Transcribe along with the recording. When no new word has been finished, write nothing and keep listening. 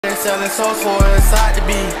selling souls for a side to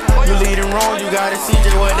be. You leading wrong, you gotta see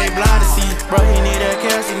just what they blind to see. Bro, he need that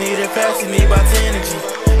cash, he need it fast, he need about 10 G.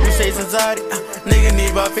 You say anxiety, nigga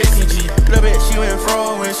need about 15 G. Little bit, she went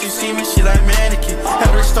fraud when she see me, she like mannequin.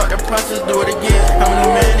 Have to start the process, do it again. I'm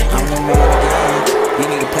the mannequin. You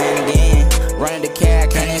need a plan again. Running the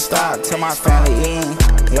cab, can't stop till my family in.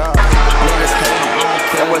 Yo, niggas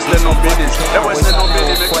hate, that was still no business. That was still no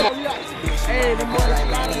business. Hey, the boy like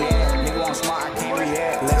nigga want smart, I can't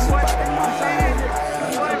react. Let's about the money.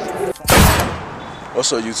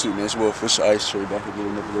 What's up, YouTube, man? It's your boy Official Ice Tray back again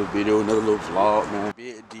with another little video, another little vlog, man.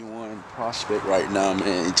 We at D1 Prospect right now,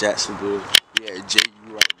 man, in Jacksonville. We at JU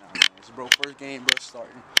right now, man. It's bro first game, bro,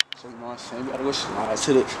 starting. So you know what I'm saying? We gotta go slide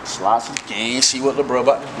to the game, see what the bro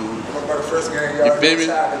about to do. The first game, you feel me?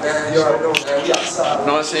 You already know, man. We outside. You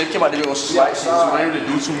know what I'm saying? Came out there, we gonna slide shit, so I ain't really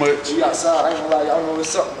do too much. We outside, I ain't gonna lie, y'all know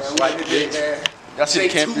what's up, man. Slide the bitch. Y'all see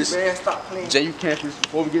the campus. Man, stop playing. JU campus.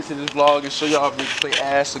 Before we get to this vlog and show y'all if we play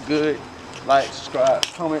ass so good, like, subscribe,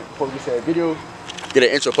 comment before we get to that video. Get an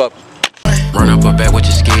intro poppin'. Run up a back with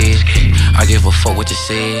your skis. I give a fuck what you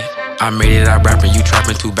said. I made it out rapping, you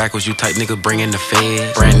trapping two backwards, you type nigga bringing the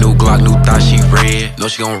feds. Brand new Glock, new thought she red. Know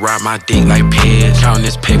she gon' ride my dick like Pez. Counting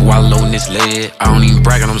this paper while loading this lead. I don't even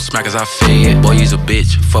brag on them smackers I fed. Boy, you's a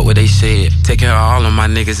bitch, fuck what they said. Take care of all of my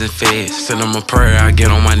niggas in feds. Send them a prayer, I get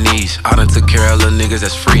on my knees. I done took care of little niggas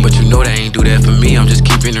that's free. But you know they ain't do that for me, I'm just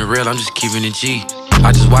keeping it real, I'm just keeping it G.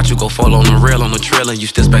 I just watch you go fall on the rail, on the trail, and you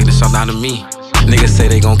still expecting something out of me. Niggas say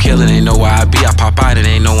they gon' kill it, ain't know where I be. I pop out, it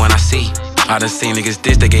ain't no one I see. I done seen niggas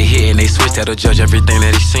diss, they get hit and they switch, that'll judge everything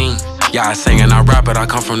that he seen. Yeah, I sing and I rap, but I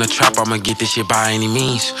come from the trap, I'ma get this shit by any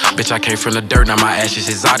means. Bitch, I came from the dirt, now my ass is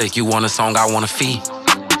exotic. You want a song, I wanna feed.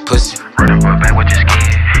 Pussy. Run up back with your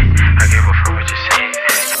skin. I give a fuck what you say.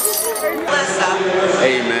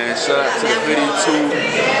 Hey man, shout out to the hoodie too.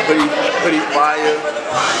 Hoodie fire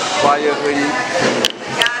hoodie.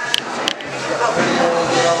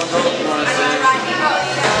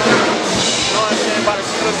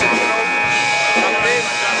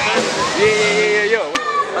 Yeah.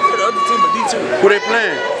 I think the other team is D2. Who they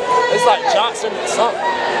playing? It's like Johnson or something.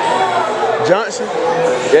 Johnson?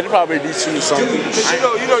 Yeah, they probably D2 or something.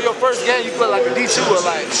 Cause you know your first game you play like a D2 or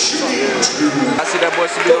like. I see that boy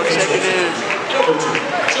Sabino checking in.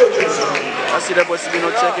 I see that boy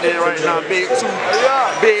Sabino checking in right now. Big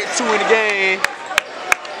two in the game.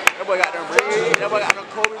 That boy got them red. That boy got them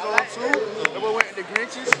Kobe's on too. That boy went in the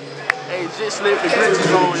Grinches. Hey, just slipped the Grinches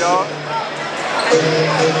on, y'all.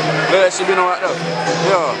 Look at Sabino right there.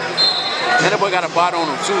 Yeah. And that boy got a bot on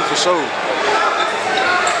him too, for sure.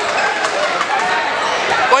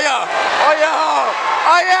 Oh yeah!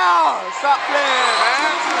 Stop playing,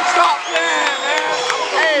 man. Stop playing, man.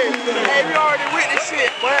 Hey, we already with this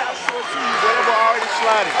shit, boy. I swear to you, boy. That boy already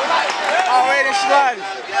sliding.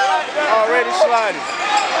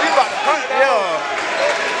 We about to hunt that.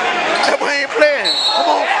 Yeah. That boy ain't playing. Come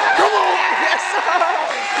on. Yes, sir.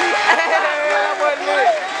 Hey, that boy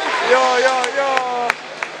lit. Yo.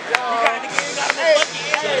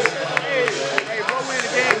 Hey, bro, we in the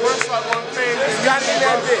game. We're start going crazy. You got me in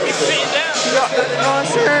that bitch. He's sitting down. You know what I'm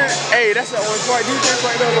saying? Hey, that's that one part. Defense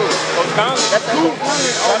right there, look. That's that Coach Conley.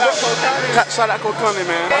 Shout out Coach Conley,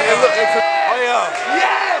 man. Hey, look. Oh, yeah.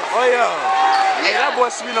 Yes! Oh, yeah. Hey, that boy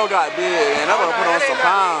Sabino got big, man. That boy put on some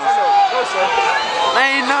pounds.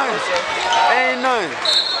 Ain't none.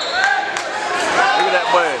 Look at that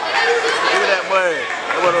boy. That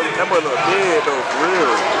boy look big, though, for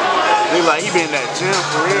real. Look like he been in that gym,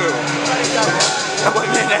 for real. That boy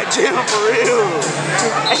been in that gym, for real.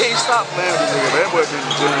 Hey, stop playing with this nigga, man. That boy been in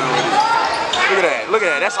the gym with it. Look at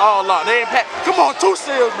that. That's all locked. They ain't packed. Come on, 2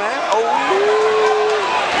 steals, man. Oh,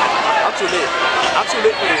 I'm too lit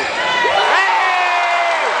for this.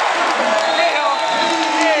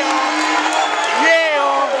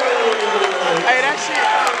 Hey, that shit,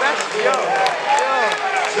 yo.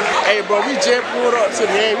 Hey, bro, we just pulled up to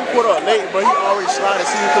the game. We pulled up late, bro. He already sliding.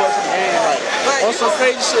 See, we pulled up to the game, like, on some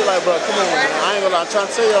crazy shit, like, bro, come on, man. I ain't gonna lie. I'm trying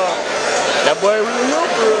to tell y'all, that boy really him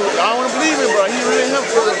for real. I don't wanna believe it, bro. He really him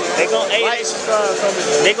for real. They gonna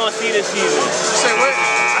see this season. You say what?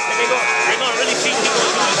 I said they gonna really see.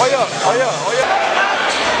 Oh yeah.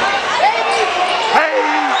 Hey,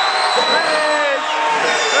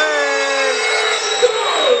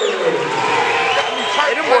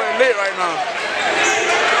 them boy lit right now.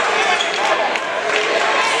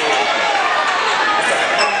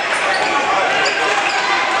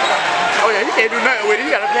 Oh yeah, he can't do nothing with it.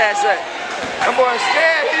 He gotta pass that. That boy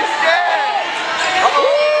scared. He's scared.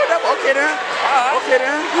 Okay then.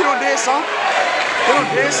 He done did some.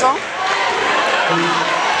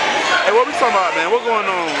 Hey, what we talking about, man? What going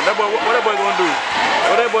on? That boy, what that boy gonna do?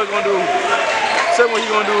 What that boy gonna do? Tell me what he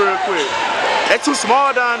gonna do real quick. They too small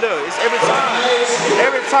down there. It's every time.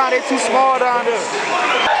 Every time they too small down there.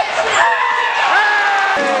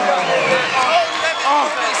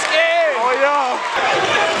 Oh yeah.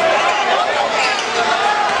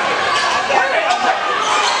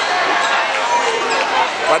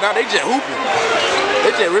 Right now they just hooping.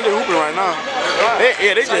 They just really hooping right now. They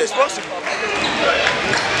just supposed to.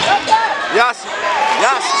 Yassi.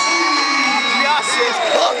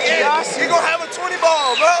 He gonna have a 20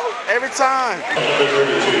 ball, bro. Every time.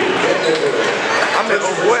 I'm in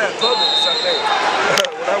over at Publix Sunday.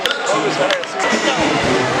 When I went to Publix, I had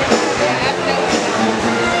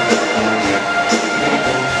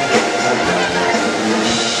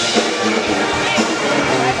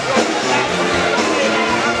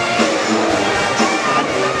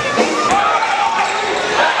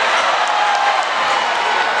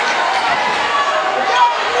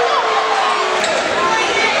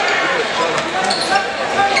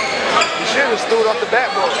threw it off the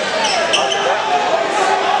backboard.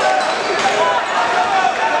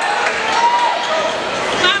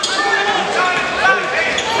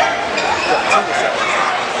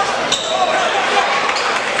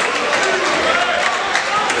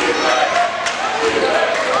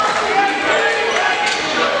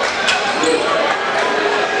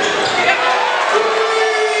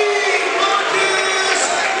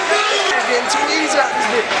 Getting too easy out this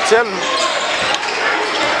bitch. Tell him.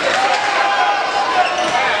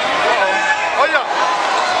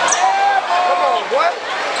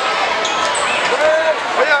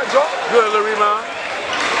 Good little rebound.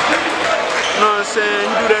 You know what I'm saying?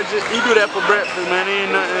 He do that for breakfast, man. It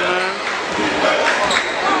ain't nothing, man.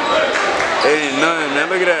 It ain't nothing,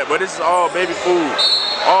 man. Look at that. But this is all baby food.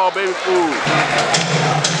 All baby food.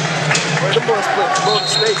 Where the boys split both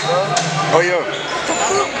steak, bro? Oh yeah.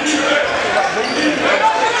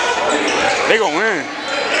 They gonna win.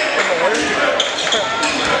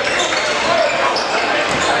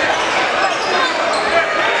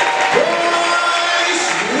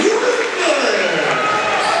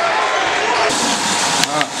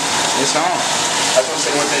 It's on. That's what I'm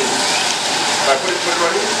saying. One thing. Like, put it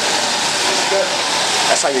right here.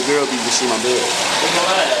 That's how your girl be. You see my bed.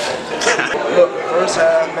 Look, first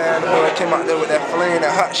half, man, the boy came out there with that flame,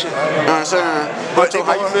 that hot shit. You know what I'm saying? But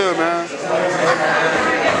how you feel, man?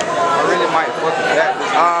 I really might fuck with that.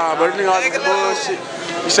 But you nigga all this bullshit.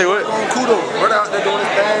 You say what? Kudo, brother out there doing his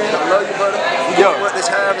thing. I love you, brother. We doing what this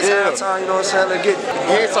half is halftime, you know what I'm saying? Let's get it.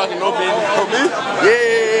 You ain't talking no baby. For me?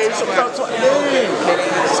 Yeah. So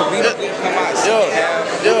we don't come out.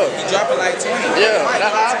 Yeah. He dropping like 20. Yeah.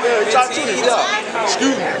 That's how I feel. Drop 20. Yeah.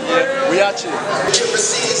 Excuse me. We out here.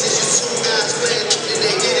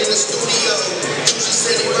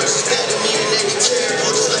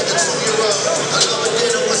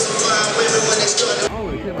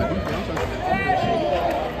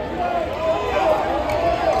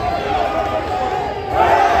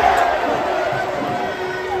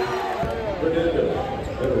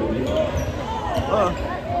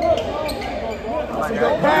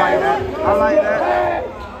 I like that.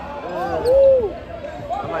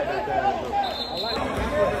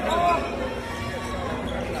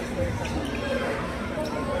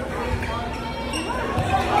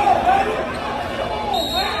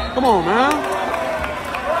 Come on, man.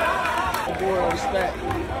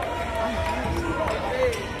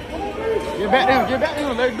 Get back there.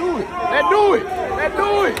 Let's do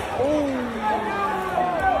it.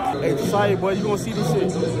 Hey, Josiah, boy, you gonna see this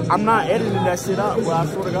shit. I'm not editing that shit out, boy. I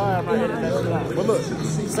swear to God, I'm not editing that shit out. But look,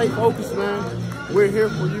 stay focused, man. We're here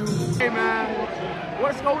for you. Hey, man.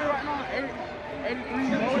 What's the score right now?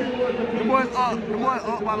 83. The boys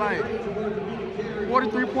up by like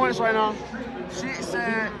 43 points right now. Shit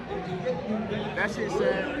sad. That shit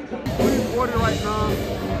sad. 40 right now.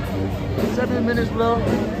 7 minutes left.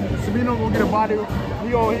 Sabino gonna get a body.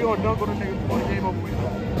 He gonna dunk on the nigga before the game over with.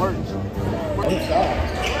 Merch.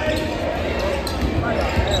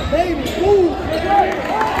 Baby food!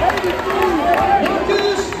 Baby food!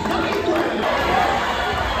 Marcus!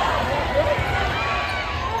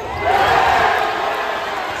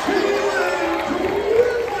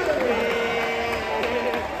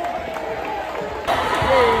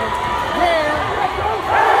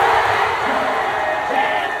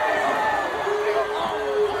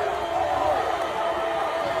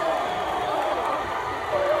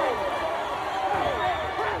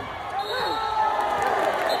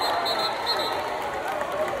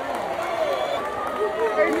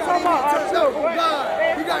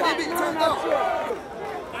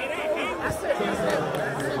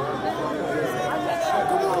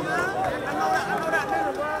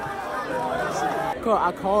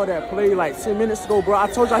 because I called that play like 10 minutes ago, bro. I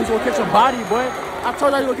told y'all he's gonna catch a body, boy. I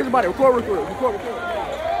told y'all he's gonna catch a body. Record.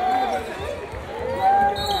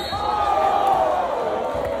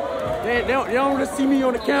 They don't really see me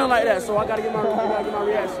on the camera like that, so I gotta get my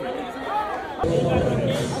reaction.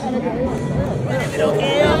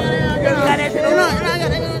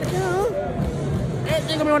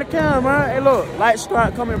 Everything gonna be on the camera, man. Hey, look, light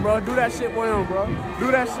strike coming, bro. Do that shit for him, bro.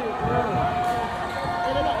 Do that shit for him.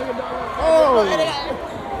 Oh!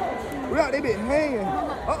 They been hanging.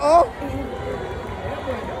 Uh-oh.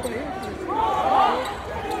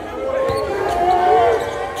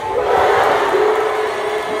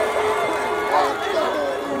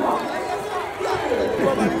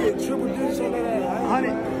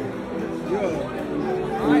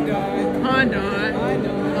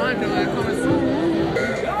 Honda coming soon.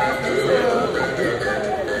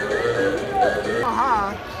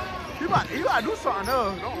 You gotta do something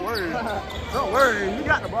else. Don't worry. You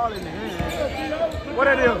got the ball in the hand. What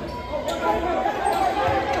it is?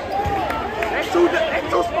 They too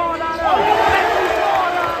small down there.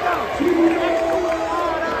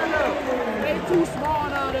 They too small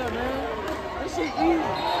down there, man. This shit easy.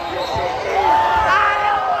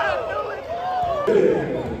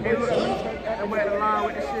 Hey, look, I'm at the line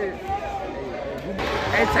with the shit.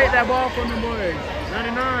 Hey, take that ball from them boys.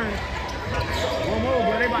 99. One more,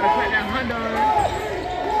 but they about to cut that Honda on.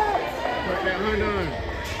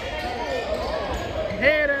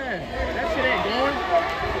 Head ass. That shit ain't going.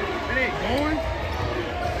 It ain't going.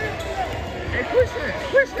 Hey, push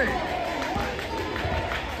that.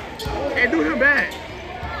 Hey, do him back.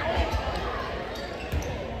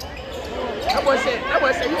 That boy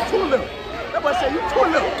said you too little. That boy said you too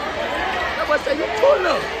little.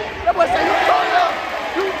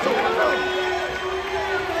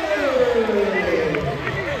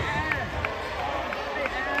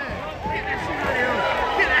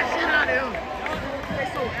 Get that shit out of him. They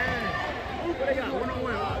so ass. What they got?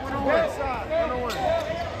 1-on-1.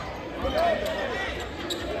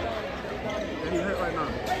 And he hurt right now.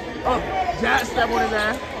 Oh, Jack step on his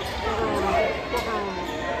ass.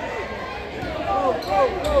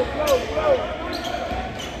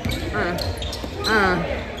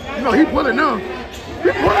 You know, he pulling now.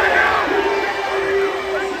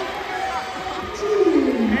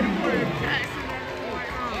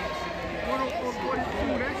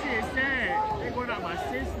 That shit sad. They going out my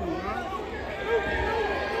system, bro.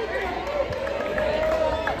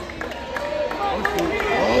 Oh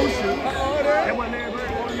shit. That one there, bro.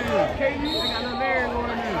 KD, they got no layers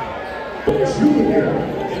going in there.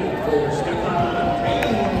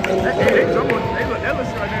 They jump on, they look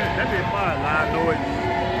right there. That bit fire. Live noise.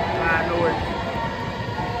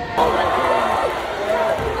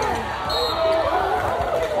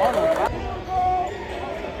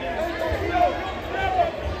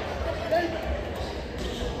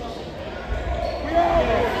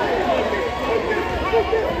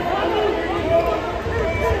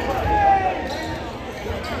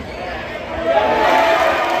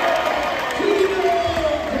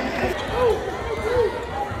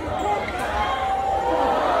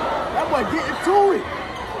 Getting to it.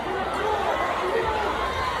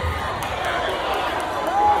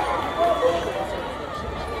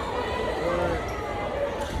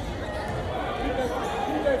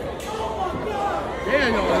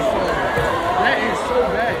 Damn, yo, that is so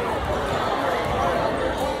bad.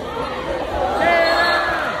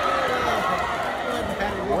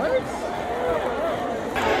 What?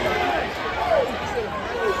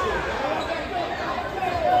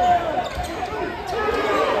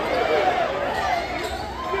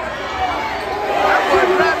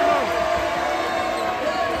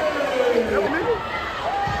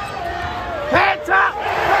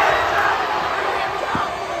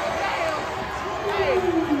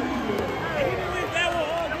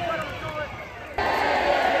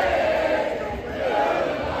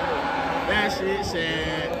 Shit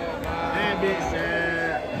sad. That bitch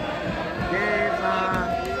sad. Game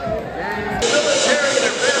time. Military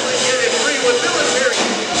and family getting free with military.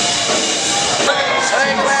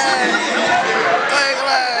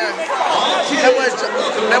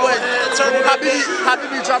 That was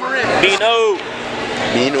Habibi Jamarin. Bino.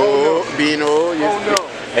 Yes. Oh no.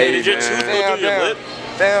 Hey, did your tooth go through your lip?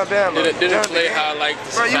 Damn. Didn't play how I like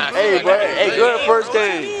to smack. Hey, bro. Hey, good first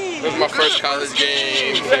game. This was my first college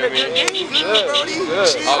game. You feel me?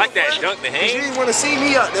 Good. I like that dunk, the You hand. didn't want to see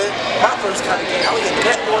me out there. My first college game, I was in the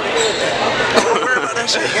net more than anything. Don't worry about that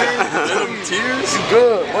shit, gang. Tears? You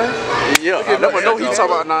good, boy? Yeah, I never know he talking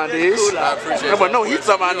about 9 days. I appreciate Never know he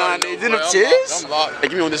talking about 9 days. In them tears? I'm locked. Hey,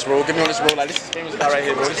 give me on this road. Give me on this road. Like, this is famous guy right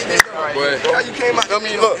here, bro. This is famous guy right here. Boy. How you came out? I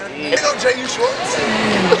mean, look. Pick up J.U. Shorts.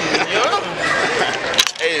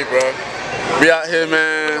 Hey, bro. We out here,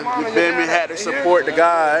 man. You feel me? Had to support the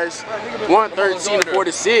guys. 113 to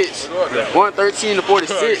 46. 113 to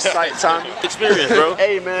 46 sight time. Experience, bro.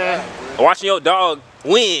 Hey, man. Watching your dog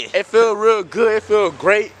win. It feel real good. It feel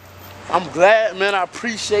great. I'm glad, man. I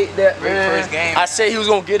appreciate that, man. First game. I said he was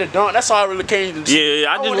gonna get a dunk. That's all I really came to see.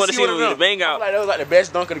 Yeah, I just want to see him get a bang I out. feel like that was like the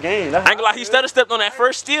best dunk of the game. I ain't gonna lie, he stutter stepped on that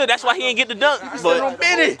first steal. That's why he didn't get the dunk. But But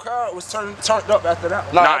The crowd was turned up after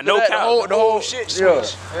that. Nah, no after that, cap. the whole shit.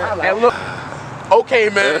 Yeah. And look, okay,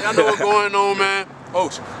 man. I know what's going on, man. Oh,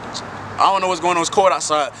 I don't know what's going on. It's cold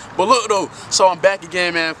outside. But look, though. So I'm back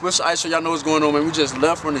again, man. Wish I show y'all know what's going on, man. We just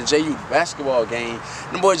left from the JU basketball game.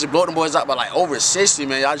 Them boys just blow them boys out by like over 60,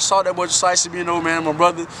 man. I just saw that boy decisive, you know, man. My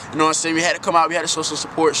brother, you know what I'm saying? We had to come out. We had to show some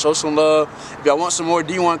support, show some love. If y'all want some more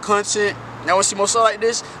D1 content, y'all want to see more stuff like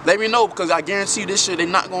this, let me know, because I guarantee this shit, they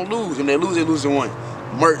not going to lose. When they lose in one.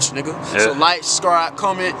 Merch, nigga. Yeah. So like, subscribe,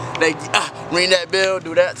 comment, they ring that bell,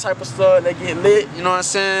 do that type of stuff, they get lit, you know what I'm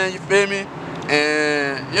saying? You feel me?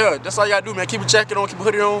 And yeah, that's all you gotta do, man. Keep a jacket on, keep a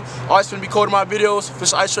hoodie on. Always finna be cold in my videos.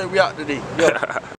 Official Ice Tray, we out today. Yeah.